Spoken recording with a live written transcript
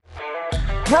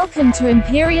Welcome to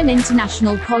Imperial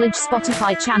International College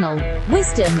Spotify channel.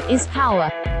 Wisdom is power.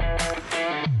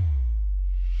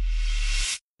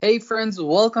 Hey friends,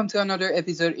 welcome to another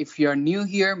episode. If you are new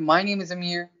here, my name is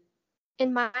Amir.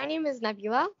 And my name is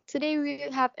Nabila. Today we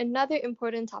have another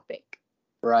important topic.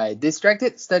 Right,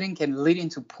 distracted studying can lead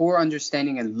into poor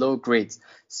understanding and low grades.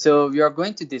 So we are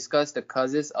going to discuss the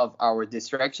causes of our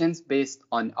distractions based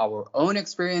on our own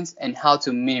experience and how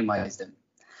to minimize them.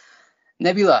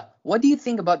 Nabila, what do you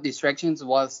think about distractions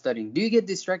while studying? Do you get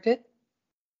distracted?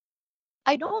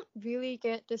 I don't really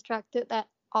get distracted that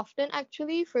often,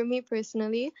 actually, for me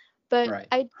personally, but Right.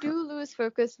 I do lose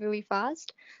focus really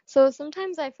fast. So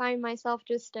sometimes I find myself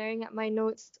just staring at my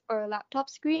notes or laptop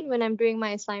screen when I'm doing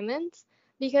my assignments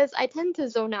because I tend to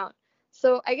zone out.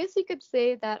 So I guess you could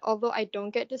say that although I don't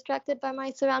get distracted by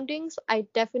my surroundings, I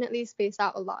definitely space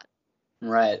out a lot.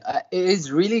 Right. It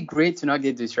is really great to not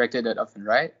get distracted that often,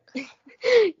 right?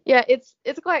 Yeah, it's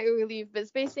quite a relief, but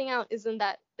spacing out isn't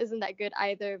that good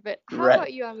either. But how Right.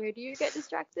 about you, Amir? Do you get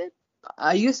distracted?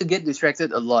 I used to get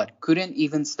distracted a lot. Couldn't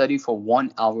even study for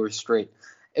 1 hour straight.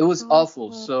 It was Oh,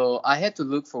 awful. So I had to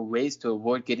look for ways to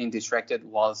avoid getting distracted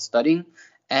while studying.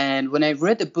 And when I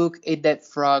read the book Eat That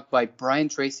Frog by Brian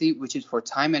Tracy, which is for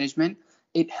time management,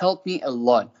 it helped me a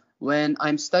lot. When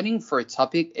I'm studying for a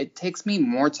topic, it takes me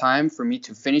more time for me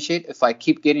to finish it if I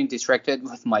keep getting distracted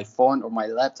with my phone or my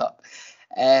laptop.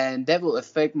 And that will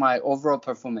affect my overall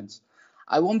performance.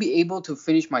 I won't be able to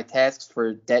finish my tasks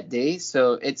for that day,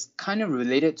 so it's kind of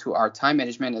related to our time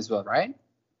management as well, right?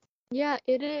 yeah,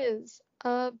 it is.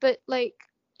 But like,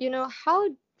 how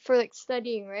for like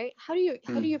studying, right? How do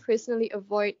you personally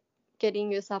avoid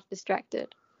getting yourself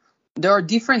distracted? There are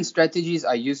different strategies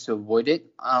I use to avoid it.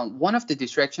 One of the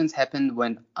distractions happened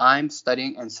when I'm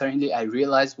studying and suddenly I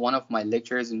realize one of my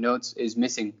lectures notes is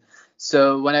missing.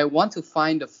 So when I want to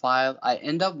find the file, I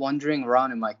end up wandering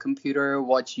around in my computer,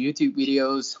 watch YouTube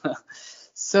videos.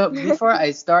 So before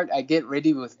I start, I get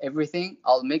ready with everything.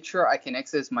 I'll make sure I can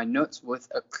access my notes with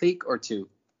a click or two.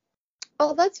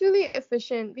 Oh, that's really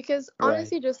efficient because Right,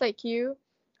 honestly, just like you,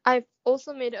 I've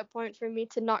also made it a point for me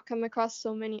to not come across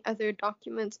so many other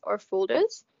documents or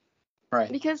folders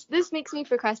right. because this makes me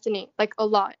procrastinate like a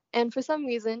lot. And for some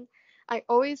reason, I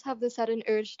always have the sudden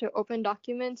urge to open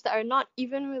documents that are not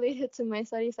even related to my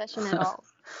study session at all.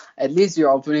 At least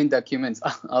you're opening documents.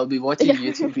 I'll be watching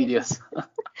Yeah. YouTube videos.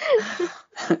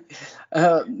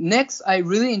 Next, I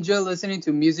really enjoy listening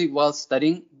to music while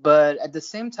studying, but at the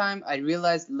same time, I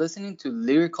realized listening to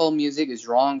lyrical music is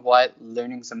wrong while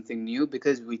learning something new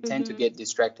because we tend to hmm get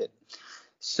distracted.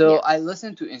 So Yeah. I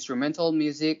listen to instrumental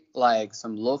music like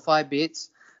some lo-fi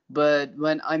beats, but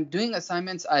when I'm doing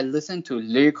assignments, I listen to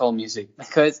lyrical music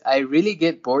because I really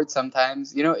get bored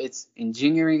sometimes. It's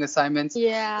engineering assignments. It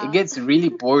Yeah. gets really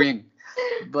boring.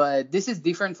 But this is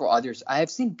different for others. I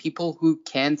have seen people who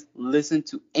can't listen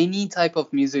to any type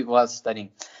of music while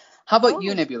studying. How about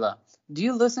you, Oh, Nebula? Do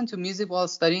you listen to music while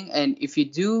studying? And if you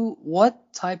do,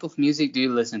 what type of music do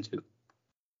you listen to?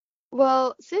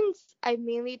 well, since I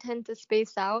mainly tend to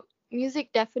space out,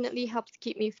 music definitely helps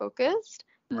keep me focused.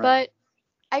 Right.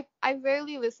 But I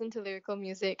rarely listen to lyrical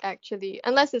music actually,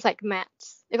 unless it's like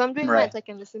maths. If I'm doing Right. maths, I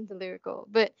can listen to lyrical.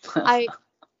 But I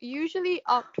usually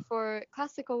opt for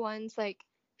classical ones like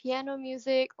piano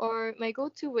music, or my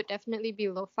go-to would definitely be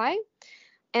lo-fi.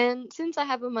 And since I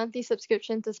have a monthly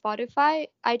subscription to Spotify,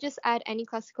 I just add any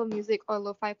classical music or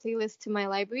lo-fi playlist to my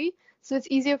library, so it's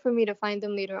easier for me to find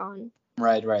them later on.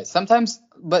 Right, right. Sometimes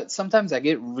I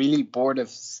get really bored of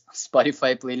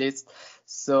Spotify playlists.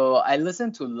 So I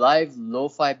listen to live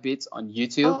lo-fi beats on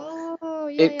YouTube. Oh,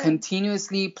 yeah, It yeah.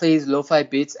 continuously plays lo-fi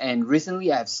beats, and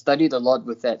recently I've studied a lot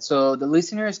with that. So the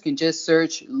listeners can just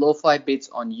search lo-fi beats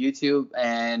on YouTube,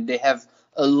 and they have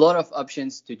a lot of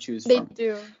options to choose They from.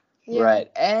 do. Yeah.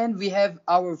 Right. And we have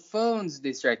our phones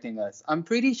distracting us. I'm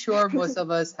pretty sure most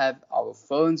of us have our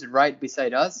phones right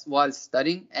beside us while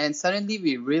studying, and suddenly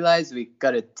we realize we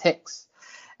got a text,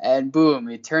 and boom,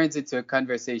 it turns into a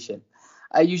conversation.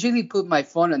 I usually put my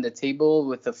phone on the table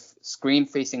with the screen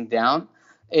facing down.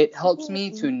 It helps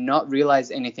me to Mm. not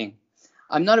realize anything.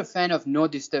 I'm not a fan of no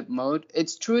disturb mode.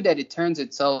 It's true that it turns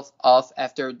itself off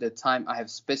after the time I have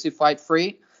specified for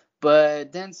it,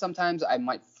 but then sometimes I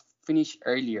might finish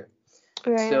earlier.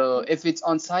 So Right. if it's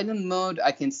on silent mode,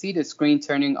 I can see the screen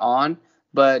turning on,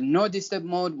 but no disturb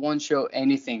mode won't show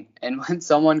anything. And when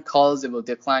someone calls, it will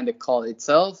decline the call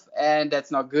itself, and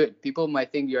that's not good. People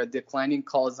might think you're declining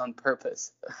calls on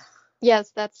purpose.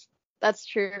 Yes, that's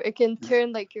true. It can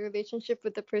turn like your relationship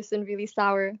with the person really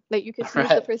sour. Like you could lose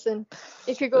the Right, person.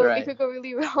 It could go right.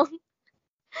 really wrong.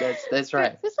 That's But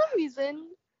right. for some reason,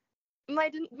 my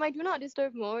do not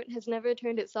disturb mode has never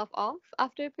turned itself off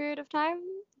after a period of time,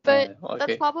 but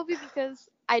that's Okay. probably because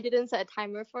I didn't set a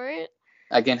timer for it.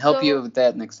 I can help you So with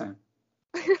that next time.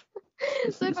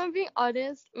 so if I'm being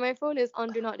honest, my phone is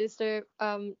on do not disturb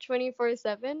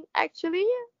 24/7 actually.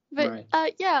 But Right.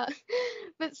 yeah,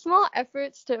 but small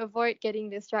efforts to avoid getting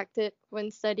distracted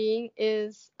when studying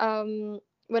is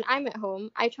when I'm at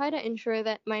home, I try to ensure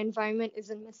that my environment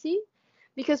isn't messy,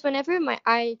 because whenever my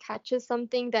eye catches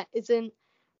something that isn't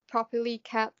properly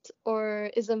kept or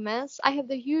is a mess, I have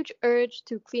the huge urge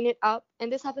to clean it up,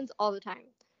 and this happens all the time.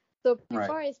 So Right.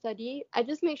 before I study, I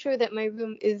just make sure that my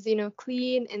room is,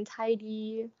 clean and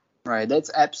tidy. Right,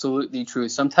 that's absolutely true.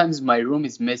 Sometimes my room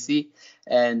is messy,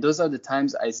 and those are the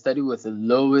times I study with the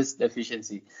lowest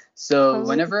efficiency. So Oh,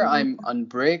 whenever I'm on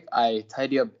break, I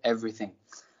tidy up everything.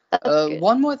 that's good.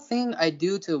 One more thing I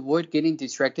do to avoid getting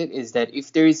distracted is that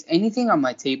if there is anything on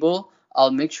my table,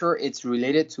 I'll make sure it's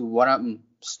related to what I'm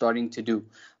starting to do.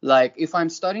 Like if I'm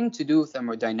starting to do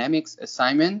thermodynamics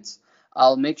assignments,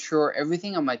 I'll make sure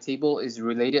everything on my table is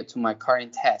related to my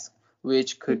current task,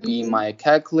 which could be Mhm. my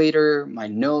calculator, my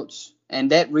notes,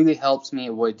 and that really helps me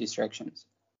avoid distractions.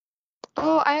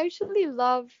 Oh, I actually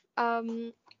love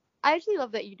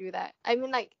that you do that. I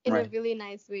mean, like in a Right. really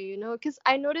nice way, because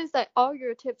I noticed that all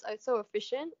your tips are so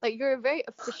efficient. Like you're a very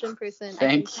efficient person, I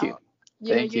can Thank you. tell.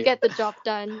 Thank You you. get the job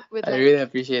done with I like really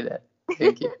appreciate that.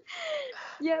 Thank you.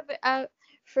 yeah, but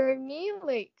for me,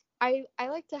 like I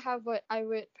like to have what I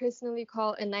would personally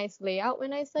call a nice layout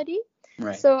when I study.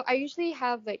 Right. So I usually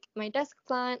have like my desk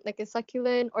plant, like a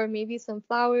succulent or maybe some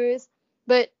flowers.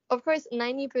 But of course,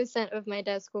 90% of my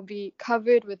desk will be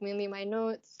covered with mainly my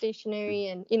notes, stationery,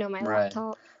 and my Right.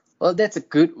 laptop. Well, that's a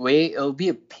good way. It'll be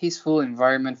a peaceful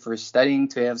environment for studying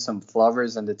to have some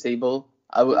flowers on the table.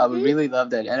 I would Mm-hmm. really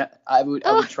love that, and I would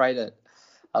Oh, try that.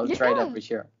 I would try that yeah. for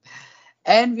sure.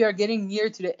 And we are getting near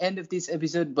to the end of this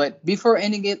episode, but before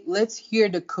ending it, let's hear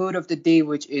the quote of the day,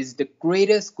 which is the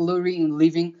greatest glory in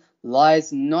living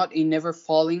lies not in never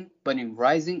falling, but in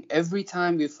rising every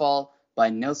time we fall by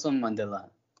Nelson Mandela.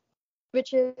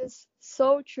 Which is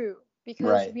so true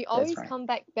because Right, we that's always right. come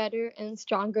back better and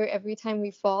stronger every time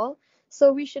we fall.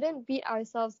 So we shouldn't beat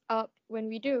ourselves up when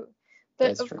we do.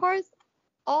 But That's of true. course,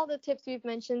 all the tips we've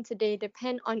mentioned today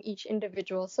depend on each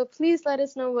individual. So please let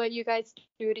us know what you guys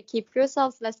do to keep yourselves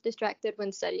less distracted when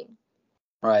studying.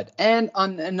 Right. And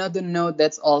on another note,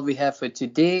 that's all we have for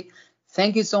today.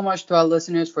 Thank you so much to our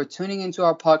listeners for tuning into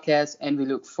our podcast, and we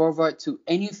look forward to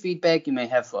any feedback you may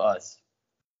have for us.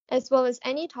 As well as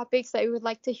any topics that you would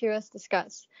like to hear us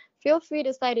discuss. Feel free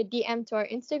to slide a DM to our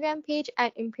Instagram page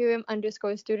at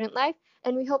Imperium_Student Life,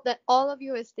 and we hope that all of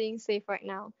you are staying safe right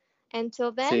now.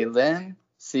 Until then, Till then,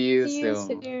 see you see you soon.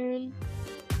 soon.